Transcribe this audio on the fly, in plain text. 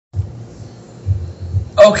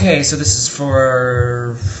Okay, so this is for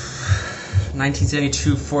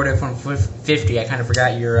 1972 Ford F150. I kind of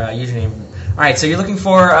forgot your username. Alright, so you're looking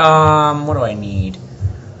for, what do I need?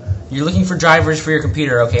 You're looking for drivers for your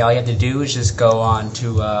computer. Okay, all you have to do is just go on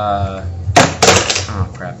to, oh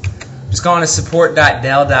crap. Just go on to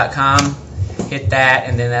support.dell.com, hit that,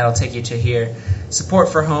 and then that'll take you to here. Support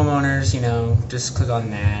for homeowners, you know, just click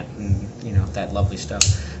on that, and, you know, that lovely stuff.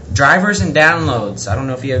 Drivers and downloads. I don't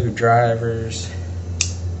know if you have your drivers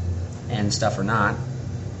and stuff or not.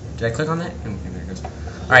 Did I click on that? Okay, there it goes.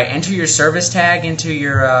 Alright, enter your service tag into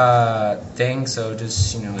your thing, so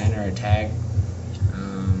just, you know, enter a tag.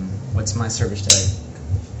 What's my service tag?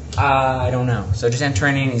 I don't know. So just enter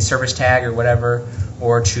any service tag or whatever,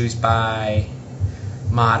 or choose by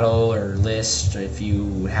model or list if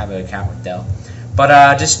you have an account with Dell.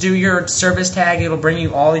 But just do your service tag. It'll bring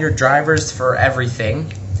you all your drivers for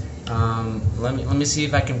everything. Let me see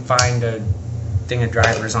if I can find a thing of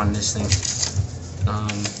drivers on this thing.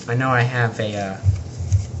 I know I have a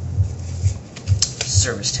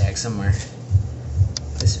service tag somewhere.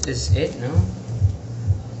 This is it? No?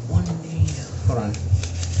 Hold on.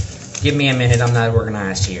 Give me a minute. I'm not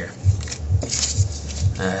organized here.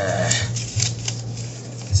 This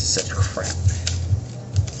is such crap.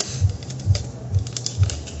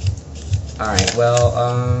 Alright, well,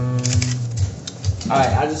 alright,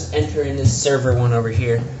 I'll just enter in this server one over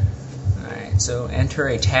here. Alright, so enter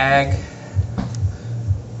a tag.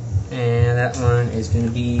 And that one is going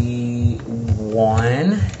to be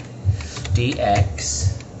 1DX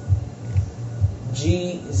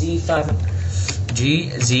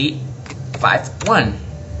GZ51,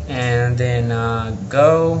 and then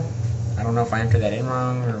go. I don't know if I entered that in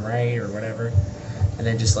wrong or right or whatever, and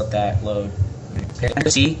then just let that load.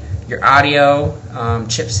 See your audio,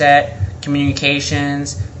 chipset,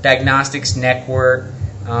 communications, diagnostics, network,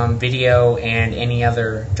 video, and any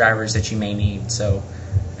other drivers that you may need. So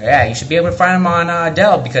yeah, you should be able to find them on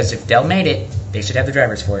Dell, because if Dell made it, they should have the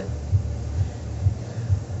drivers for it.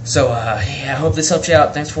 So, yeah, I hope this helped you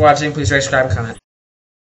out. Thanks for watching. Please rate, subscribe, and comment.